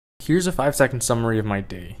here's a 5-second summary of my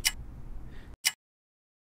day.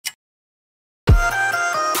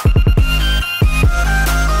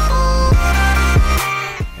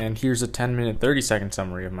 And here's a 10-minute 30-second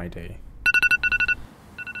summary of my day.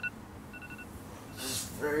 This is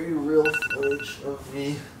very real footage of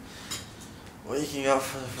me waking up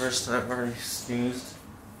for the first time. I already snoozed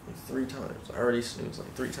like 3 times. I already snoozed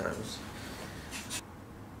like 3 times.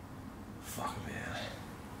 Fuck, man.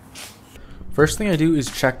 First thing I do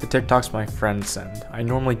is check the TikToks my friends send. I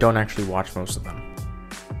normally don't actually watch most of them.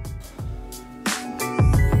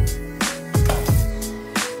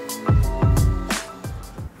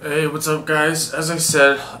 Hey, what's up guys? As I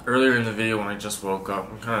said earlier in the video when I just woke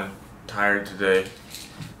up, I'm kind of tired today.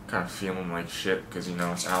 Kind of feeling like shit because, you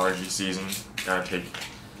know, it's allergy season. Gotta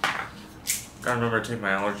remember to take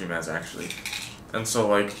my allergy meds actually. And so,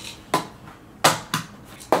 like,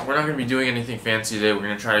 we're not gonna be doing anything fancy today. We're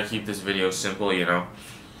gonna try to keep this video simple, you know.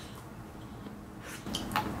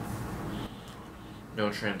 No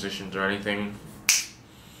transitions or anything.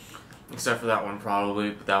 Except for that one probably,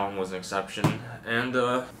 but that one was an exception. And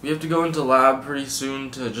we have to go into lab pretty soon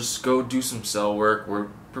to just go do some cell work. We're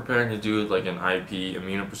preparing to do like an IP,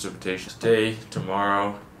 immunoprecipitation, today,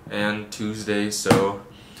 tomorrow, and Tuesday, so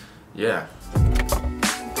yeah.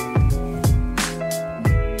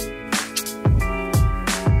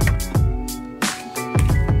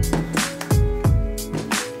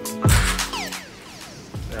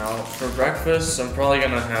 For breakfast, I'm probably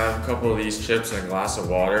gonna have a couple of these chips and a glass of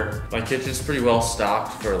water. My kitchen's pretty well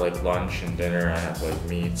stocked for like lunch and dinner. I have like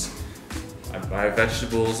meats, I buy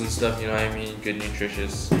vegetables and stuff, you know what I mean? Good,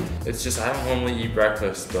 nutritious. It's just I don't normally eat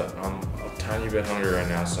breakfast, but I'm a tiny bit hungry right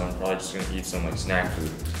now, so I'm probably just gonna eat some like snack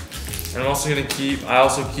food. And I'm also gonna I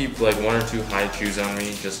also keep like 1 or 2 high chews on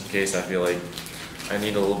me just in case I feel like I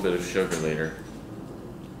need a little bit of sugar later.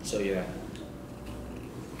 So yeah.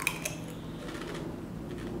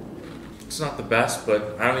 It's not the best,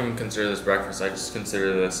 but I don't even consider this breakfast. I just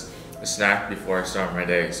consider this a snack before I start my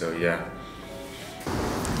day, so yeah.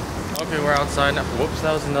 Okay, we're outside now. Whoops,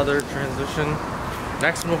 that was another transition.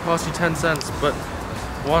 Next one will cost you 10 cents, but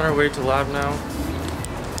we're on our way to lab now.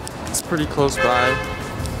 It's pretty close by.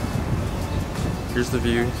 Here's the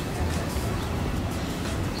view.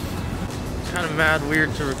 It's kind of mad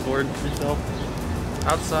weird to record yourself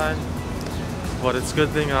outside, but it's a good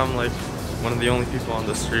thing I'm like one of the only people on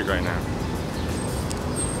the street right now,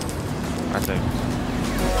 I think.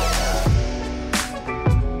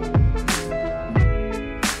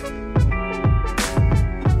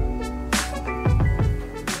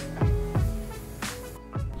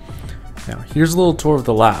 Now, here's a little tour of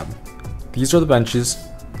the lab. These are the benches,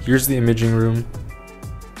 here's the imaging room,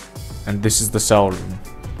 and this is the cell room.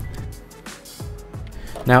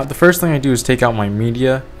 Now, the first thing I do is take out my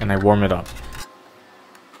media and I warm it up.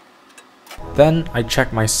 Then I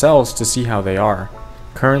check my cells to see how they are.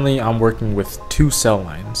 Currently I'm working with 2 cell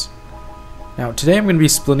lines. Now today I'm going to be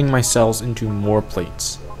splitting my cells into more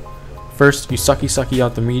plates. First you sucky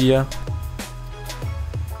out the media.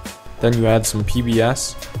 Then you add some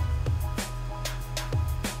PBS.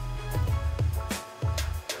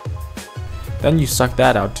 Then you suck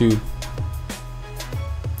that out too.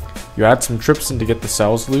 You add some trypsin to get the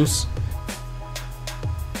cells loose.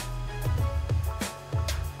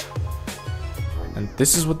 And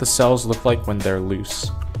this is what the cells look like when they're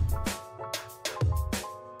loose.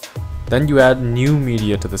 Then you add new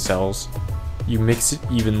media to the cells. You mix it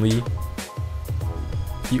evenly.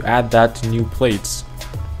 You add that to new plates.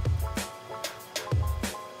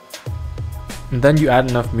 And then you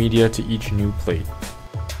add enough media to each new plate.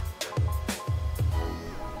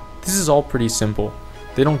 This is all pretty simple.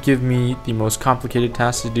 They don't give me the most complicated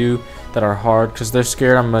tasks to do that are hard because they're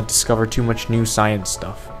scared I'm gonna discover too much new science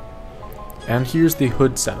stuff. And here's the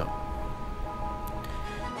hood setup.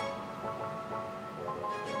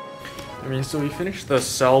 So we finished the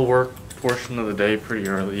cell work portion of the day pretty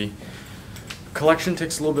early. Collection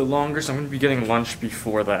takes a little bit longer, so I'm going to be getting lunch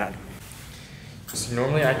before that. So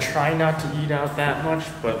normally I try not to eat out that much,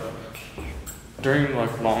 but during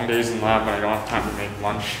like long days in lab when I don't have time to make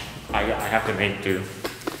lunch, I have to make do.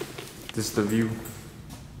 This is the view.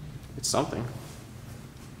 It's something.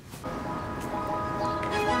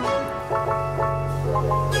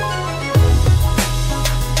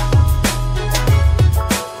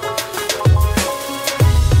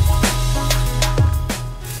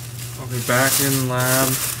 Back in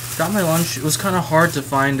lab, got my lunch. It was kind of hard to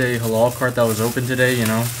find a halal cart that was open today, you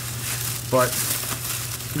know, but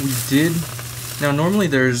we did. Now normally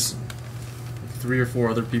there's 3 or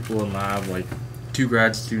 4 other people in lab, like 2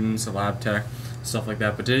 grad students, a lab tech, stuff like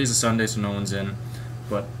that, but today's a Sunday so no one's in.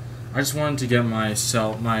 But I just wanted to get my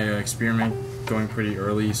experiment going pretty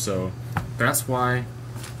early, so that's why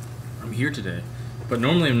I'm here today. But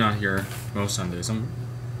normally I'm not here most Sundays.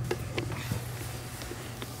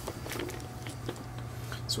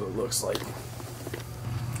 So it looks like.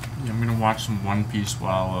 Yeah, I'm gonna watch some One Piece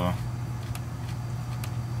while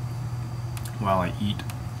I eat.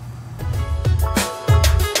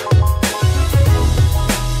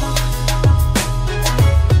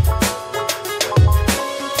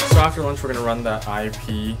 So after lunch, we're gonna run that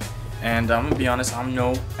IP, and I'm gonna be honest, I'm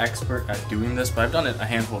no expert at doing this, but I've done it a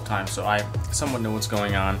handful of times, so I somewhat know what's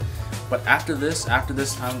going on. But after this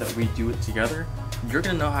time that we do it together, you're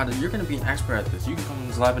gonna be an expert at this. You can come in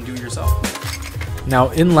this lab and do it yourself. Now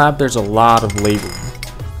in lab, there's a lot of labeling.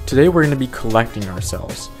 Today we're gonna be collecting our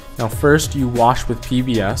cells. Now first, you wash with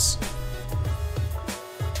PBS.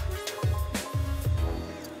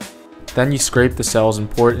 Then you scrape the cells and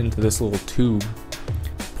pour it into this little tube.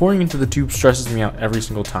 Pouring into the tube stresses me out every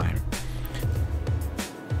single time.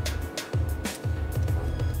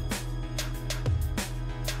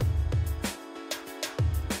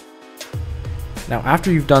 Now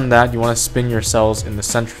after you've done that, you want to spin your cells in the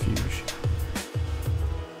centrifuge.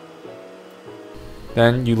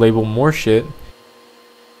 Then you label more shit.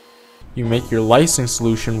 You make your lysing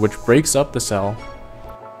solution, which breaks up the cell.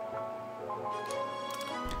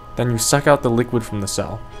 Then you suck out the liquid from the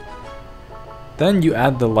cell. Then you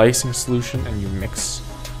add the lysing solution and you mix.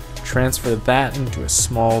 Transfer that into a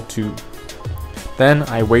small tube. Then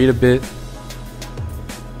I wait a bit,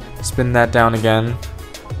 spin that down again.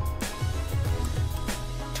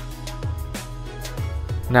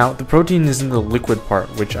 Now the protein is in the liquid part,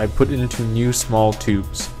 which I put into new small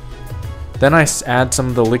tubes. Then I add some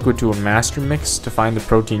of the liquid to a master mix to find the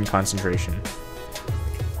protein concentration.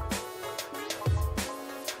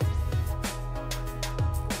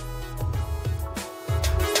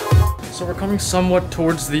 So we're coming somewhat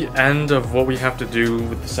towards the end of what we have to do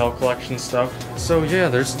with the cell collection stuff. So yeah,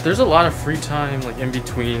 there's a lot of free time like in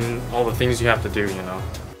between all the things you have to do, you know.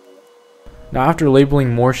 Now after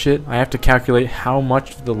labeling more shit, I have to calculate how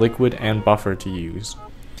much of the liquid and buffer to use.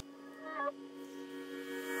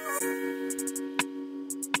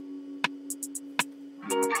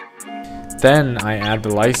 Then I add the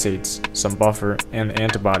lysates, some buffer, and the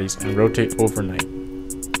antibodies and rotate overnight.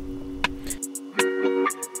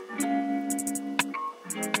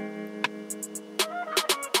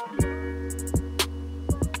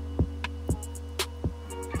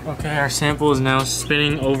 Okay, our sample is now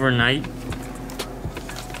spinning overnight.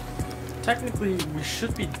 Technically, we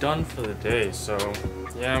should be done for the day, so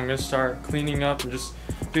yeah, I'm gonna start cleaning up and just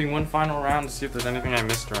doing one final round to see if there's anything I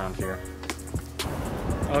missed around here.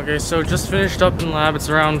 Okay, so just finished up in lab. It's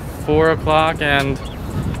around 4 o'clock, and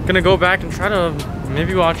I'm gonna go back and try to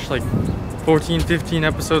maybe watch like 14-15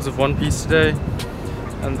 episodes of One Piece today,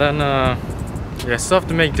 and then yeah, still have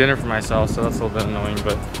to make dinner for myself, so that's a little bit annoying,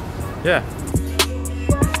 but yeah.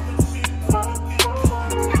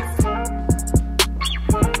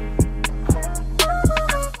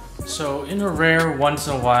 So in a rare once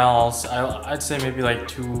in a while, I'd say maybe like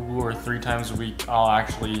 2 or 3 times a week, I'll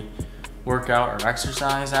actually work out or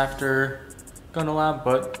exercise after going to lab,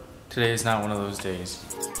 but today is not one of those days.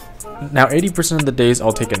 Now 80% of the days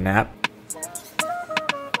I'll take a nap,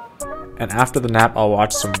 and after the nap I'll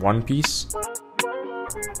watch some One Piece,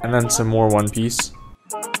 and then some more One Piece,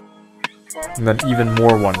 and then even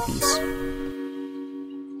more One Piece.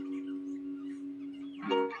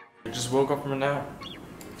 I just woke up from a nap.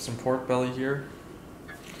 Some pork belly here,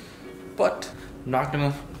 but I'm not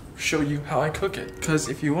gonna show you how I cook it, because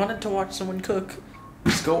if you wanted to watch someone cook,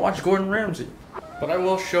 just go watch Gordon Ramsay. But I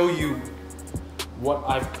will show you what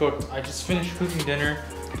I've cooked. I just finished cooking dinner.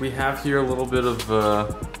 We have here a little bit of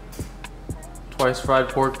twice fried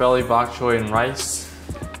pork belly, bok choy, and rice,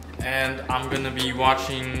 and I'm gonna be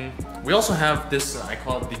watching. We also have this, I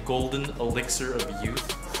call it the golden elixir of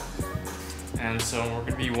youth. And so we're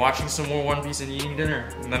going to be watching some more One Piece and eating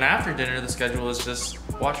dinner. And then after dinner, the schedule is just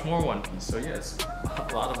watch more One Piece. So yes,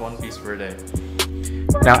 a lot of One Piece for a day.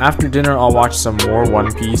 Now after dinner, I'll watch some more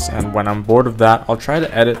One Piece. And when I'm bored of that, I'll try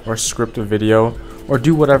to edit or script a video or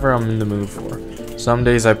do whatever I'm in the mood for. Some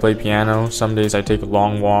days I play piano, some days I take a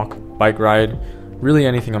long walk, bike ride, really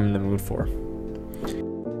anything I'm in the mood for.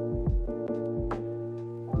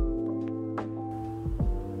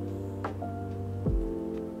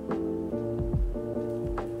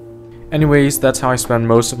 Anyways, that's how I spend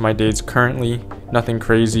most of my days currently, nothing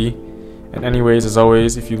crazy. And anyways, as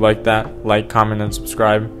always, if you like that, like, comment, and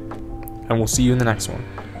subscribe. And we'll see you in the next one.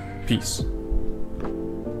 Peace.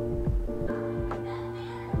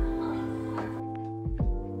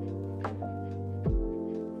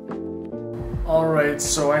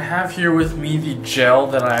 Alright, so I have here with me the gel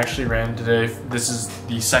that I actually ran today. This is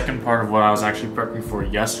the second part of what I was actually prepping for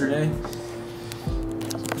yesterday.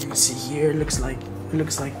 You can see here, it looks like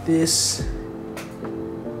this.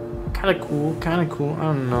 Kinda cool. I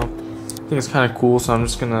don't know. I think it's kinda cool, so I'm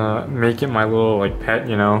just gonna make it my little like pet,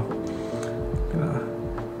 you know. Gonna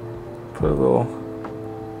put a little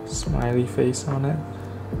smiley face on it.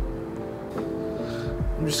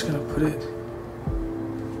 I'm just gonna put it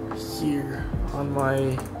here on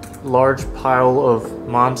my large pile of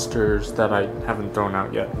monsters that I haven't thrown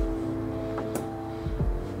out yet.